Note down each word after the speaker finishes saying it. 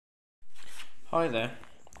Hi there,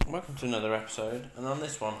 welcome to another episode, and on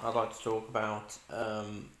this one I'd like to talk about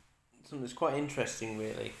something that's quite interesting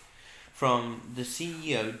really, from the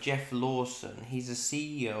CEO Jeff Lawson. He's the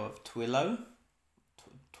CEO of Twilio,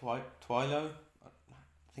 Twilio,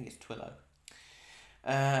 I think it's Twilio,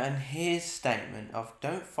 and his statement of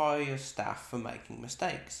don't fire your staff for making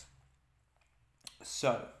mistakes.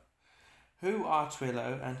 So, who are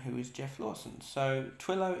Twilio and who is Jeff Lawson? So,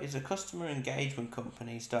 Twilio is a customer engagement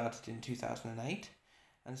company started in 2008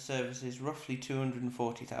 and services roughly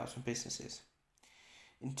 240,000 businesses.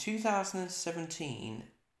 In 2017,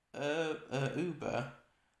 Uber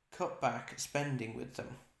cut back spending with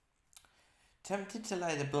them. Tempted to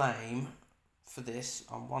lay the blame for this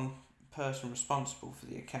on one person responsible for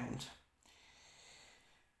the account.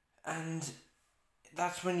 And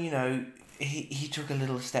that's when, he took a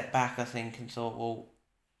little step back, I think, and thought, well,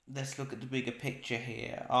 let's look at the bigger picture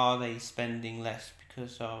here. Are they spending less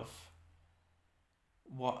because of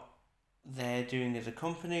what they're doing as a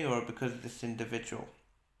company or because of this individual?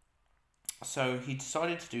 So he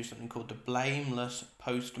decided to do something called the blameless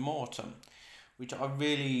post-mortem, which I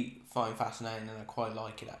really find fascinating, and I quite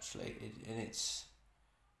like it actually. And it's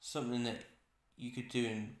something that you could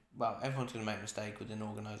do everyone's going to make a mistake within an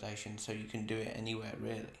organisation, so you can do it anywhere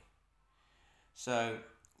really. So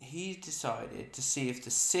he decided to see if the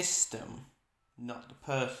system, not the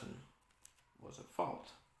person, was at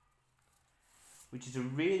fault. Which is a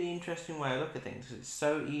really interesting way to look at things, because it's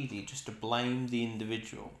so easy just to blame the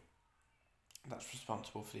individual that's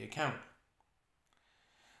responsible for the account.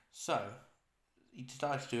 So he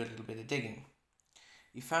decided to do a little bit of digging.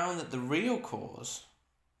 He found that the real cause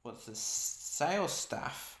was the sales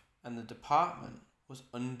staff and the department was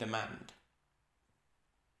undermanned.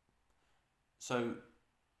 So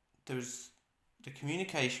the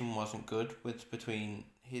communication wasn't good between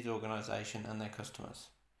his organisation and their customers.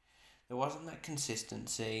 There wasn't that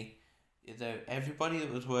consistency. Everybody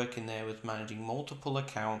that was working there was managing multiple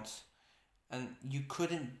accounts, and you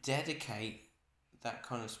couldn't dedicate that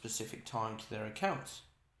kind of specific time to their accounts.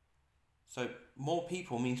 So more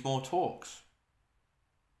people means more talks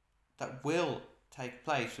that will take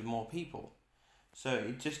place with more people. So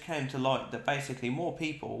it just came to light that basically more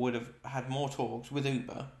people would have had more talks with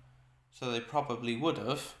Uber, so they probably would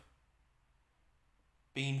have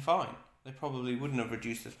been fine. They probably wouldn't have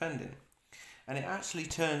reduced the spending. And it actually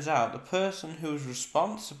turns out the person who was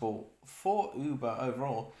responsible for Uber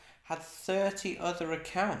overall had 30 other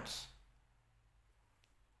accounts.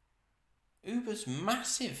 Uber's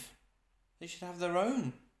massive. They should have their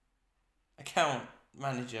own account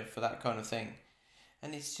manager for that kind of thing.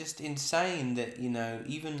 And it's just insane that,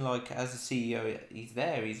 even like as a CEO,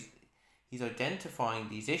 he's identifying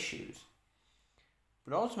these issues.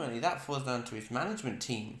 But ultimately that falls down to his management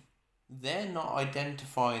team. They're not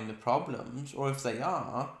identifying the problems, or if they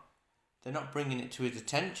are, they're not bringing it to his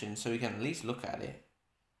attention so he can at least look at it.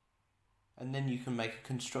 And then you can make a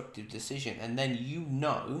constructive decision. And then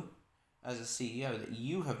as a CEO, that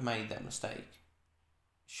you have made that mistake.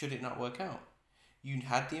 Should it not work out? You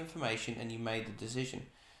had the information and you made the decision.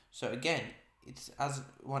 So again, it's as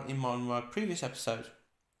one in my previous episode.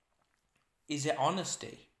 Is it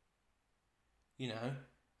honesty?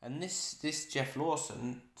 And this Jeff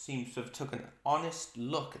Lawson seems to have took an honest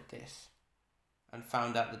look at this and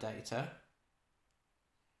found out the data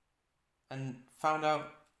and found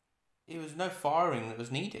out it was no firing that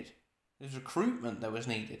was needed. It was recruitment that was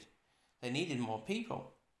needed. They needed more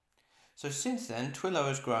people. So since then, Twilio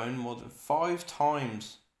has grown more than 5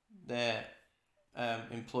 times their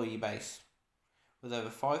employee base, with over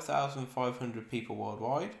 5,500 people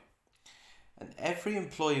worldwide. And every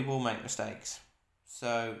employee will make mistakes.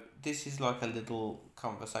 So this is like a little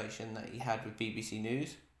conversation that he had with BBC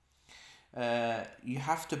News. You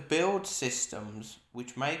have to build systems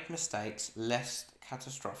which make mistakes less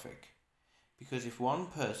catastrophic. Because if one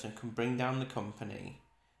person can bring down the company,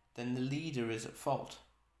 then the leader is at fault.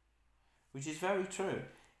 Which is very true.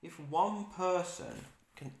 If one person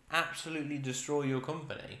can absolutely destroy your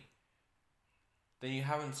company, then you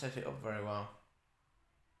haven't set it up very well.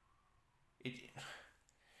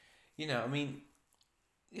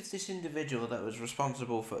 If this individual that was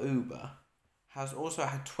responsible for Uber has also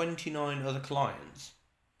had 29 other clients,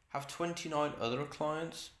 have 29 other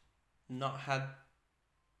clients not had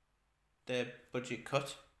their budget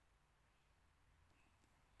cut?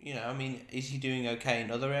 Is he doing okay in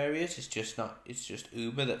other areas? It's just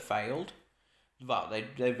Uber that failed. Well,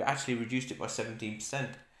 they've actually reduced it by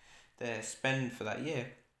 17%, their spend for that year.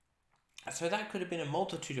 So that could have been a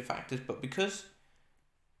multitude of factors, but because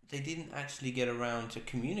they didn't actually get around to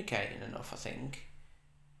communicating enough, I think,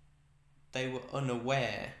 they were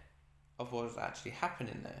unaware of what's actually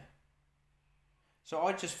happening there. So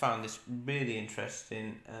I just found this really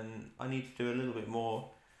interesting, and I need to do a little bit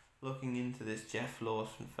more looking into this Jeff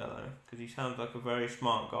Lawson fellow, because he sounds like a very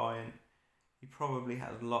smart guy, and he probably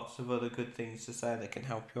has lots of other good things to say that can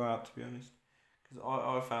help you out, to be honest. Because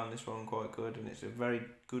I found this one quite good, and it's a very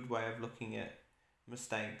good way of looking at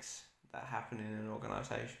mistakes that happen in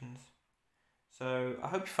organisations. So I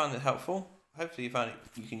hope you found it helpful. Hopefully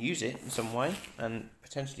you can use it in some way and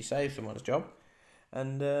potentially save someone's job.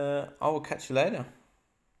 And I will catch you later.